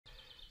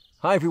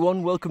Hi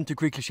everyone, welcome to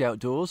Creeklish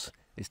Outdoors.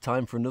 It's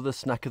time for another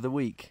snack of the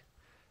week.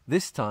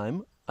 This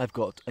time I've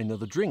got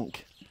another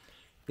drink.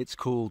 It's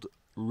called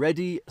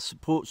Ready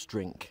Sports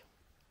Drink.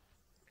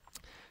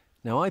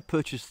 Now I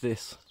purchased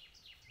this,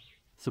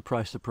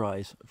 surprise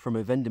surprise, from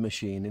a vending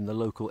machine in the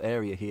local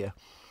area here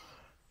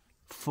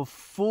for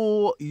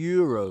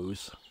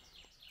 €4.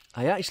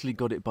 I actually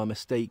got it by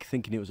mistake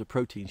thinking it was a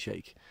protein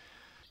shake.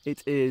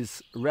 It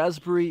is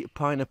raspberry,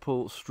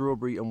 pineapple,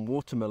 strawberry and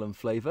watermelon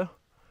flavour.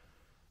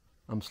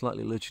 I'm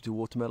slightly allergic to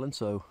watermelon,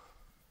 so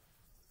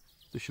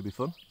this should be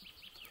fun.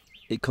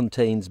 It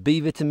contains B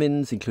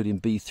vitamins,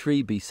 including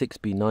B3, B6,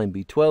 B9,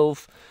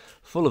 B12,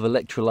 full of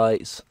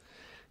electrolytes.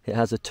 It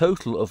has a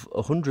total of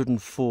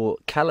 104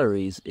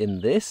 calories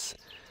in this.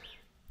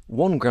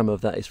 1 gram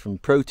of that is from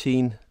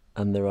protein,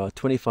 and there are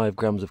 25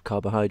 grams of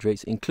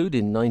carbohydrates,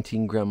 including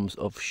 19 grams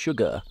of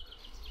sugar.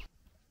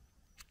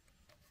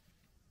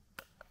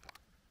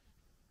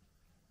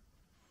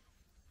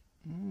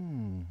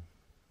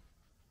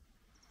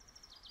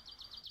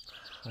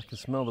 I can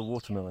smell the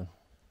watermelon.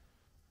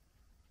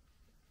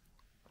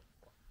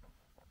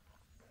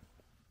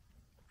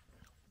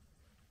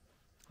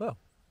 Well,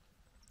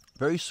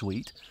 very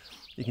sweet.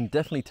 You can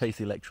definitely taste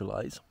the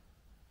electrolytes.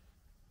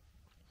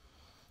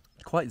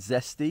 Quite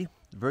zesty,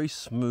 very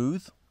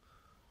smooth.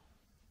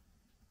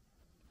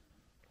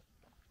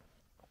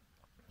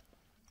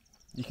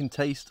 You can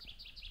taste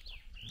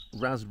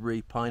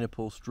raspberry,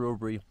 pineapple,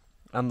 strawberry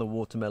and the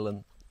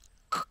watermelon.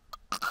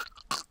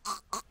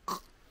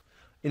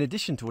 In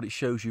addition to what it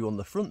shows you on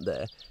the front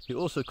there, it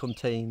also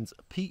contains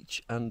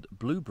peach and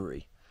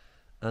blueberry,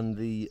 and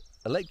the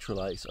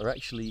electrolytes are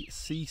actually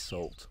sea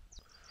salt.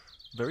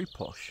 Very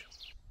posh.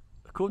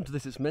 According to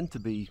this, it's meant to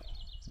be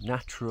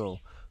natural,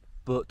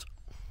 but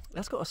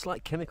that's got a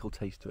slight chemical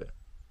taste to it.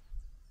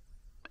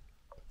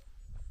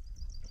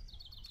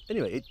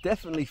 Anyway, it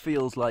definitely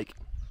feels like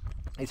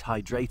it's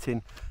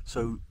hydrating,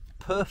 so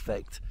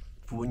perfect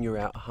for when you're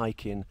out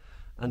hiking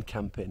and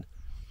camping.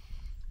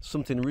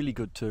 Something really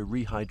good to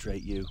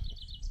rehydrate you,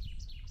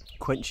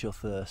 quench your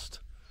thirst.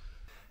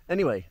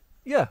 Anyway,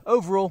 yeah,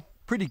 overall,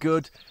 pretty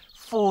good.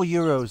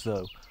 €4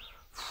 though.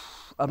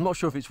 I'm not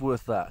sure if it's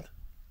worth that.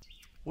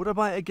 Would I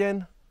buy it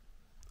again?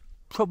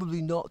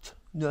 Probably not,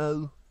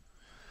 no.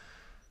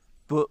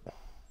 But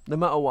no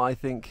matter what I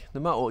think,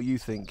 no matter what you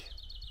think,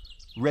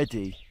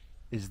 Ready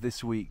is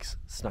this week's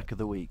snack of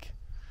the week.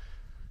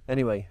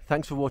 Anyway,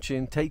 thanks for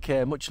watching, take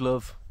care, much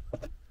love.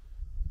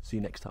 See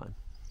you next time.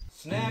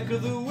 Snack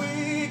of the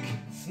week,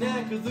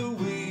 snack of the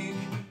week.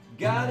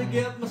 Gotta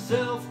get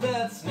myself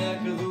that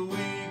snack of the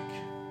week.